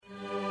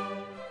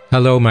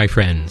Hello, my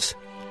friends.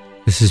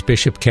 This is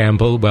Bishop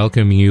Campbell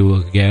welcoming you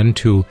again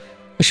to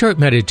a short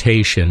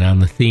meditation on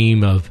the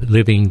theme of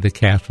living the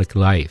Catholic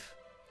life.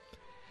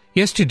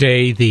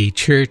 Yesterday, the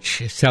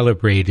Church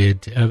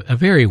celebrated a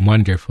very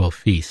wonderful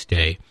feast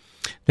day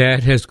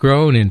that has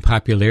grown in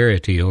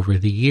popularity over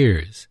the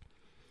years.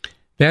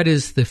 That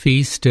is the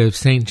feast of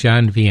St.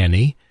 John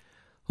Vianney,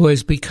 who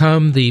has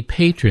become the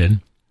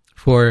patron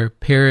for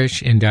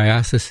parish and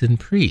diocesan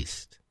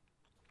priests.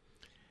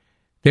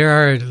 There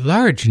are a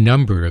large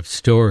number of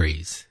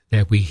stories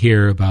that we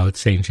hear about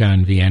St.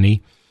 John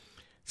Vianney.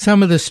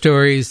 Some of the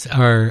stories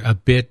are a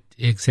bit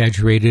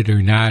exaggerated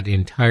or not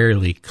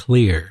entirely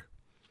clear.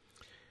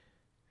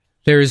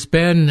 There's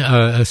been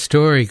a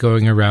story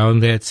going around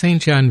that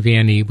St. John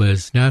Vianney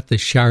was not the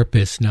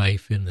sharpest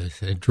knife in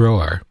the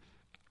drawer,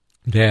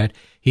 that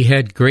he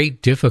had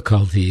great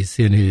difficulties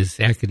in his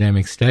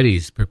academic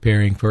studies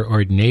preparing for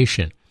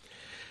ordination.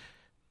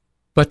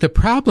 But the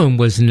problem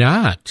was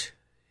not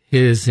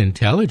his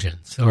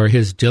intelligence or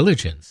his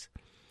diligence.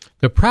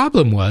 The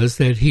problem was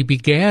that he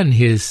began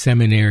his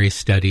seminary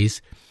studies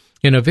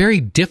in a very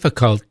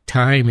difficult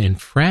time in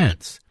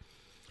France.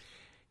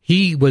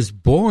 He was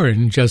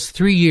born just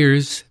 3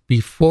 years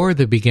before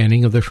the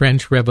beginning of the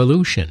French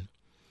Revolution.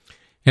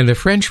 And the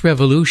French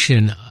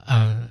Revolution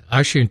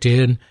ushered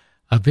in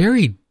a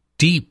very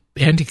deep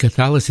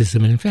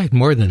anti-Catholicism. In fact,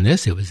 more than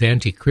this, it was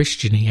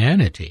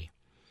anti-Christianity.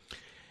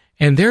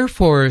 And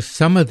therefore,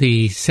 some of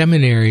the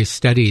seminary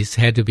studies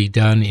had to be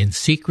done in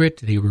secret.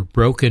 They were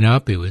broken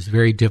up. It was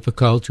very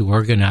difficult to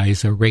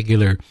organize a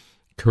regular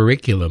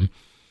curriculum.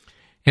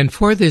 And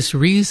for this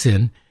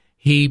reason,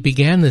 he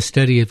began the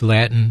study of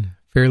Latin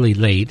fairly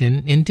late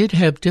and did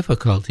have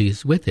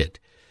difficulties with it.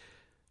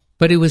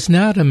 But it was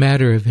not a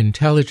matter of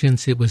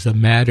intelligence. It was a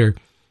matter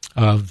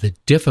of the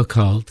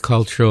difficult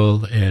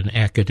cultural and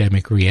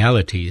academic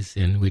realities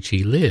in which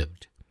he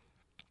lived.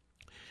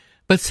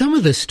 But some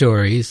of the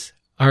stories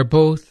are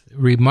both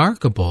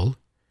remarkable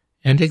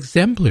and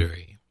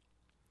exemplary.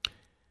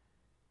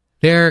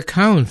 There are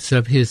accounts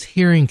of his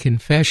hearing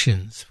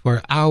confessions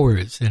for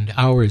hours and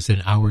hours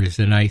and hours,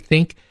 and I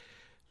think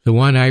the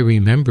one I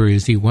remember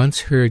is he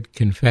once heard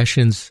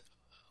confessions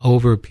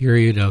over a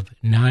period of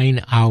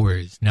 9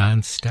 hours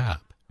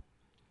nonstop.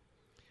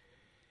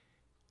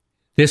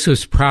 This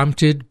was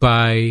prompted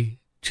by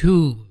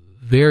two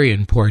very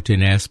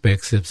important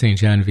aspects of St.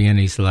 John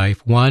Vianney's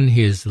life. One,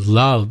 his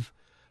love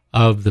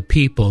of the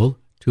people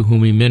to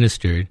whom he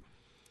ministered,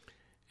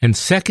 and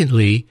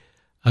secondly,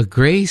 a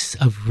grace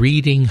of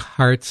reading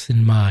hearts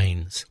and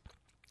minds,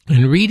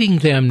 and reading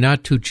them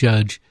not to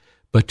judge,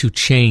 but to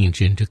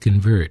change and to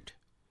convert.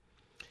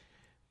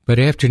 But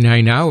after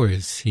 9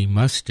 hours, he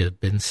must have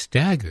been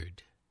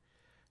staggered.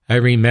 I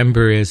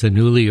remember as a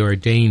newly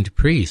ordained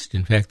priest,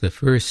 in fact, the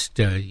first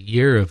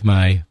year of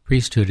my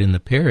priesthood in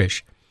the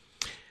parish,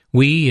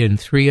 we and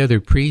 3 other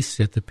priests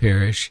at the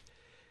parish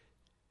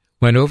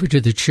went over to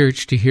the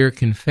church to hear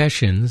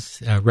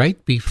confessions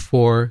right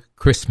before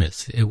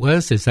Christmas. It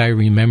was, as I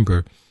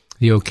remember,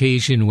 the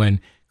occasion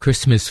when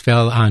Christmas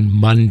fell on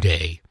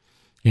Monday,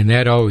 and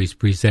that always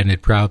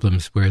presented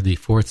problems where the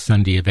 4th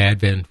Sunday of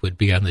Advent would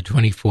be on the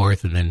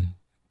 24th, and then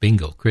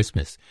bingo,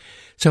 Christmas.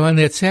 So on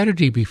that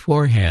Saturday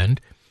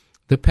beforehand,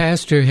 the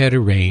pastor had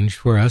arranged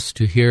for us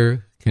to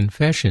hear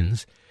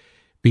confessions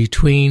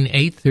between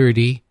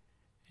 8:30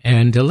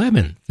 and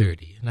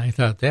 11:30, and I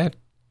thought that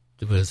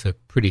was a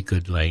pretty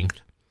good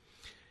length.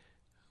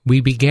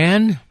 We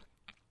began,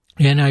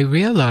 and I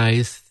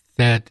realized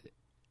that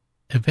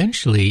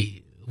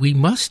eventually we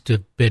must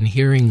have been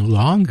hearing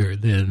longer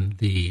than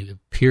the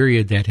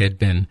period that had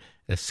been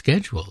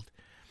scheduled.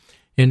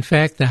 In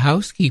fact, the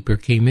housekeeper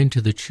came into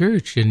the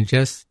church and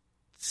just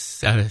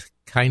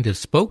kind of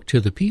spoke to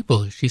the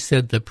people. She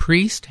said, "The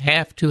priests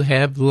have to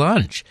have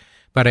lunch,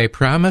 but I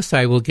promise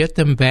I will get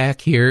them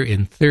back here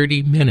in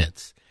 30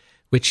 minutes.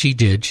 Which she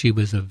did. She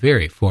was a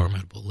very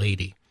formidable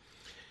lady.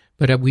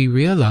 But we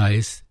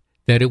realized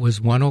that it was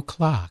 1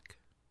 o'clock.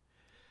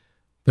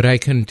 But I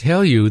can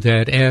tell you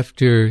that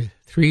after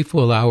 3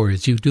 full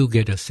hours, you do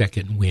get a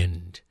second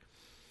wind.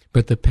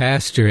 But the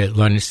pastor at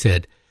lunch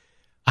said,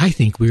 "I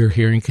think we are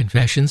hearing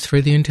confessions for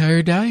the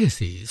entire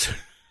diocese."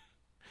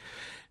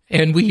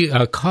 And we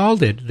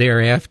called it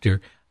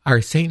thereafter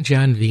our St.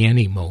 John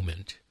Vianney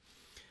moment.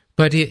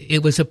 But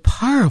it was a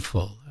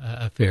powerful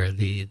affair,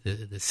 the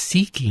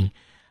seeking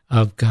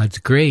of God's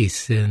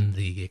grace and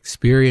the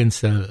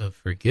experience of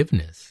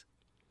forgiveness.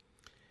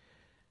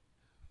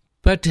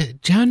 But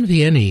John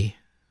Vianney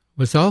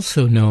was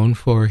also known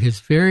for his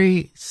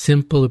very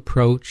simple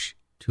approach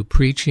to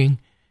preaching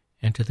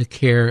and to the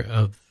care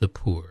of the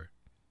poor.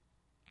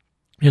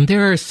 And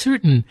there are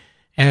certain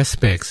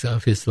aspects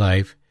of his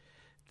life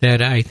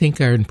that I think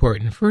are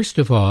important. First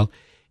of all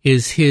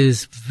is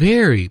his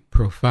very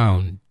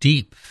profound,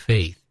 deep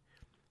faith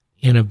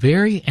in a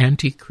very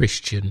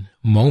anti-Christian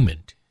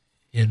moment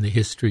in the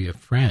history of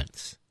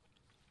France.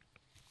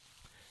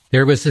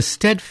 There was a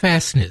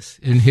steadfastness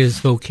in his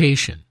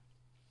vocation.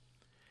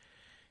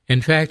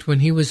 In fact,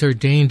 when he was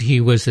ordained,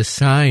 he was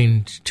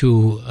assigned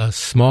to a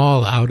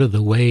small,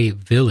 out-of-the-way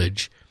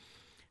village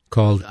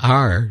called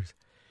Ars,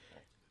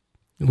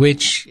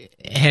 which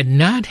had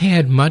not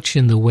had much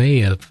in the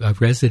way of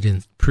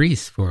resident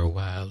priests for a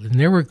while, and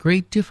there were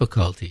great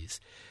difficulties.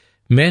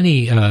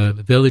 Many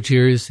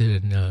villagers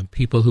and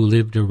people who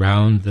lived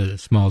around the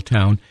small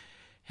town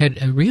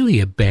had really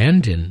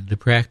abandoned the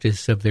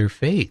practice of their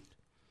faith.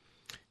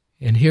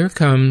 And here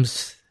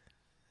comes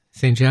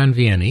St. John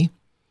Vianney,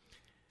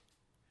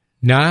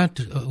 not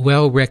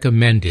well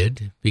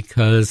recommended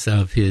because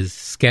of his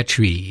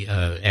sketchy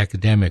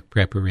academic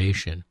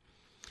preparation,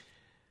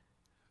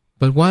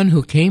 but one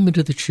who came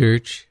into the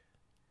church,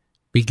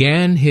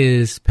 began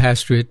his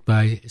pastorate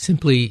by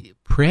simply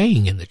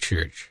praying in the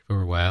church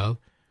for a while,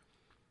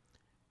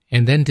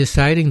 and then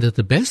deciding that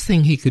the best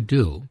thing he could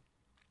do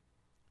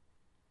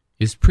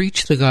is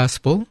preach the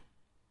gospel,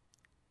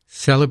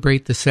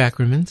 celebrate the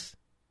sacraments,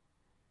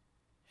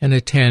 and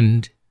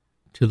attend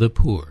to the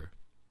poor.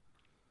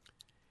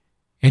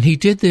 And he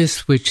did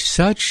this with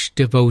such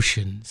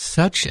devotion,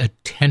 such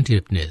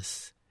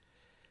attentiveness,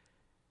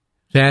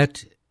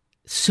 that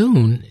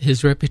soon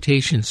his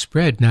reputation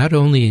spread, not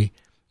only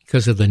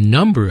because of the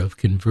number of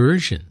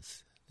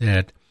conversions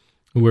that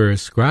were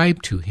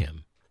ascribed to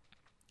him,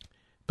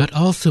 but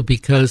also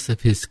because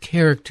of his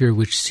character,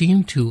 which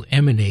seemed to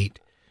emanate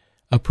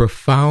a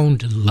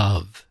profound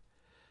love,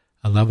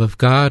 a love of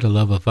God, a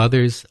love of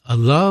others, a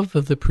love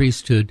of the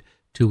priesthood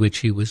to which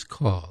he was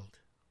called.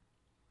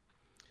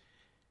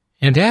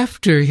 And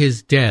after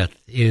his death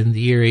in the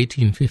year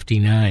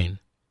 1859,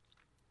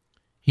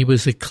 he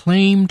was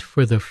acclaimed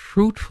for the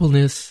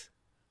fruitfulness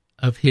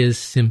of his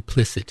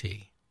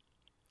simplicity.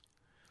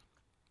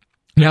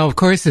 Now, of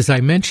course, as I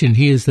mentioned,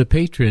 he is the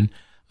patron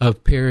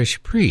of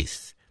parish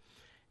priests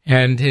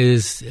and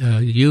is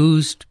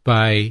used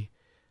by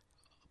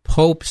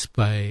popes,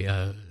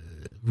 by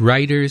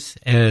writers,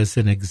 as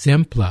an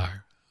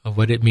exemplar of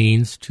what it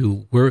means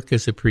to work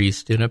as a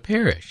priest in a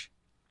parish.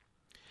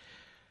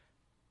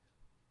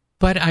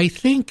 But I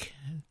think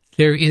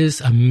there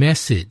is a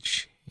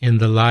message in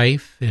the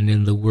life and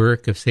in the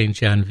work of St.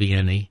 John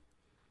Vianney,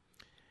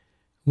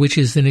 which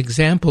is an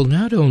example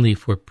not only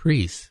for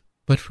priests,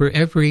 but for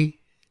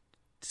every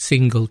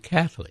single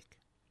Catholic.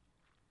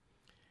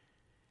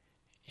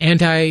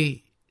 And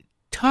I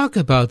talk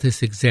about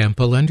this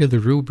example under the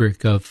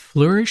rubric of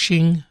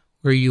flourishing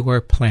where you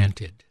are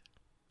planted.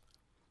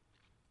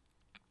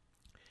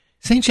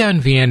 St.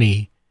 John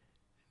Vianney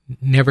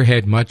never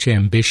had much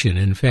ambition.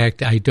 In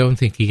fact, I don't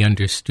think he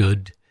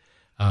understood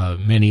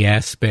many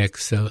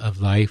aspects of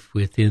life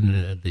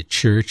within the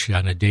church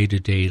on a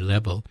day-to-day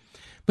level.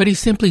 But he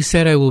simply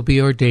said, I will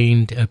be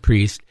ordained a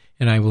priest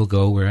and I will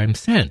go where I'm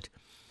sent.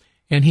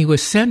 And he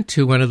was sent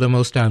to one of the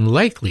most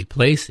unlikely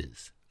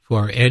places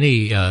for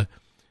any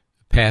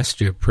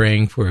pastor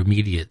praying for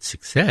immediate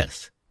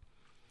success.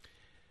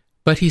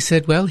 But he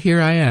said, well,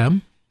 here I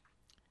am.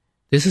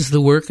 This is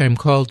the work I'm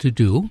called to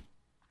do,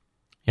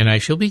 and I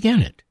shall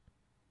begin it.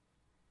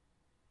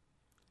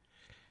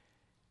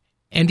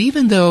 And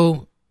even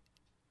though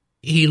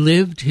he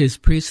lived his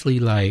priestly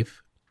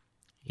life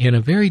in a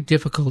very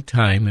difficult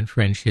time in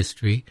French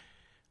history,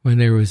 when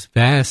there was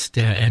vast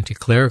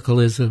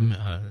anti-clericalism,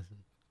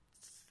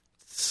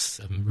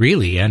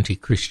 really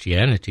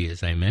anti-Christianity,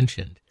 as I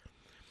mentioned.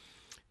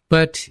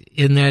 But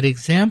in that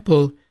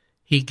example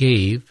he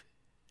gave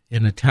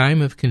in a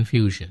time of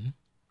confusion,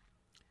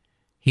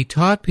 he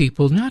taught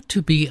people not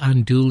to be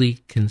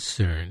unduly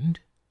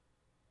concerned,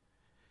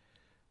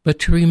 but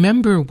to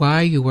remember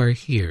why you are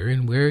here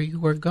and where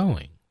you are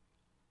going.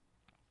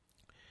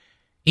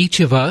 Each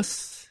of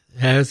us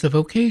has a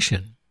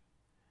vocation.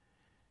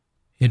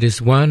 It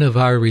is one of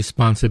our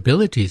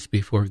responsibilities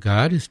before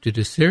God is to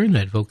discern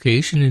that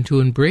vocation and to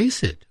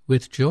embrace it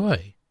with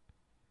joy.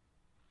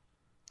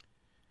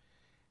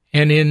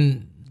 And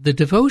in the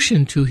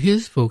devotion to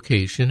his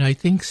vocation, I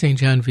think St.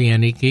 John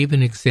Vianney gave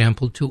an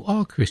example to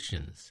all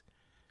Christians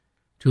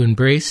to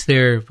embrace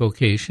their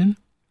vocation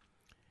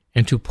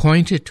and to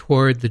point it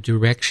toward the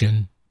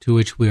direction to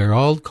which we are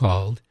all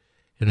called,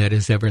 and that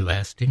is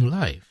everlasting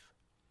life.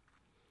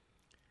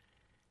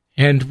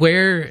 And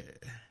where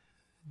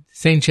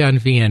St. John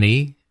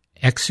Vianney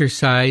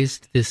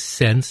exercised this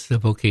sense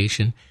of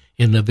vocation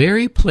in the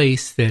very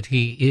place that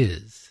he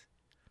is,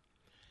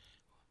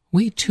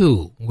 we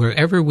too,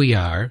 wherever we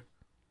are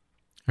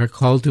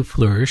called to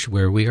flourish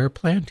where we are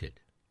planted.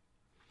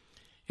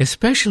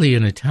 Especially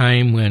in a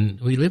time when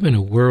we live in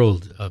a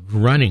world of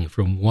running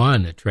from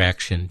one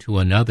attraction to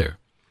another,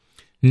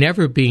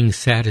 never being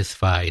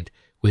satisfied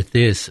with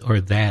this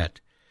or that,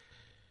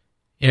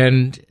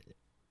 and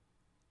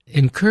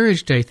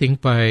encouraged, I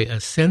think, by a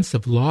sense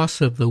of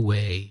loss of the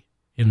way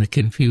in the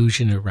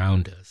confusion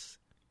around us.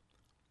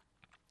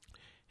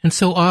 And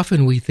so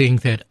often we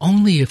think that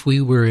only if we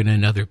were in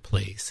another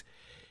place,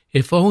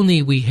 if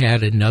only we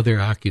had another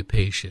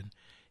occupation,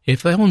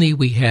 if only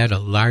we had a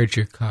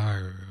larger car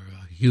or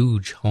a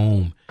huge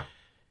home,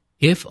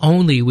 if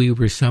only we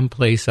were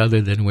someplace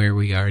other than where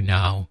we are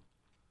now,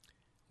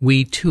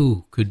 we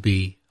too could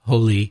be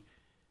holy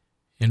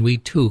and we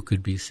too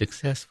could be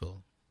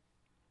successful.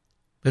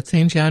 But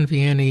St. John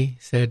Vianney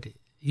said,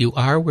 you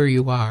are where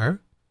you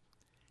are,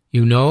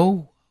 you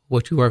know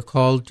what you are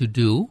called to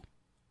do,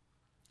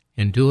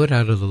 and do it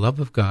out of the love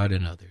of God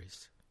and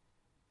others.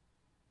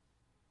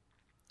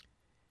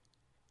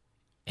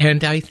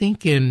 And I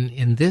think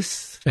in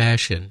this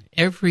fashion,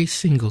 every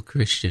single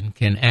Christian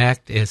can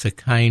act as a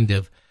kind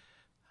of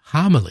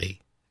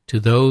homily to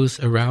those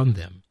around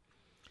them,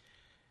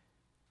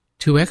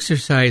 to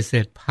exercise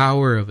that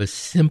power of a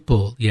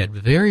simple yet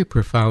very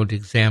profound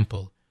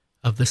example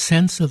of the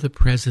sense of the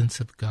presence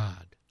of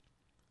God.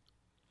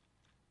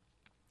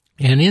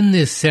 And in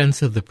this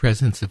sense of the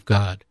presence of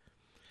God,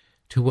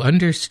 to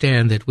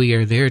understand that we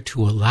are there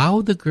to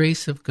allow the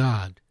grace of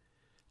God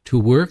to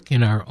work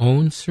in our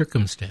own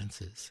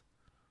circumstances,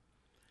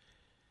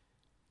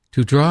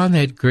 to draw on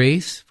that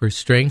grace for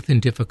strength in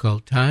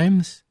difficult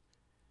times,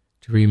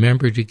 to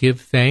remember to give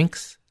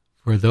thanks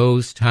for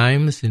those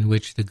times in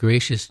which the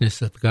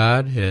graciousness of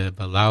God have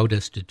allowed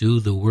us to do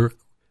the work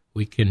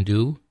we can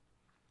do,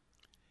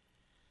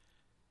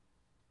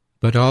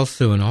 but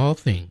also in all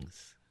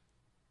things,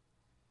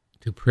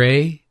 to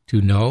pray, to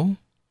know,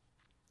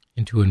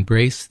 and to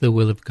embrace the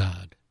will of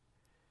God.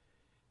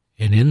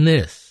 And in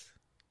this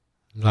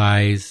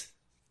lies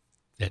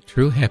that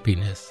true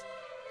happiness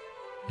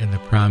and the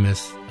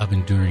promise of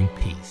enduring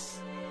peace.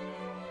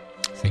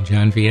 St.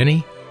 John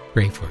Vianney,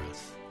 pray for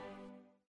us.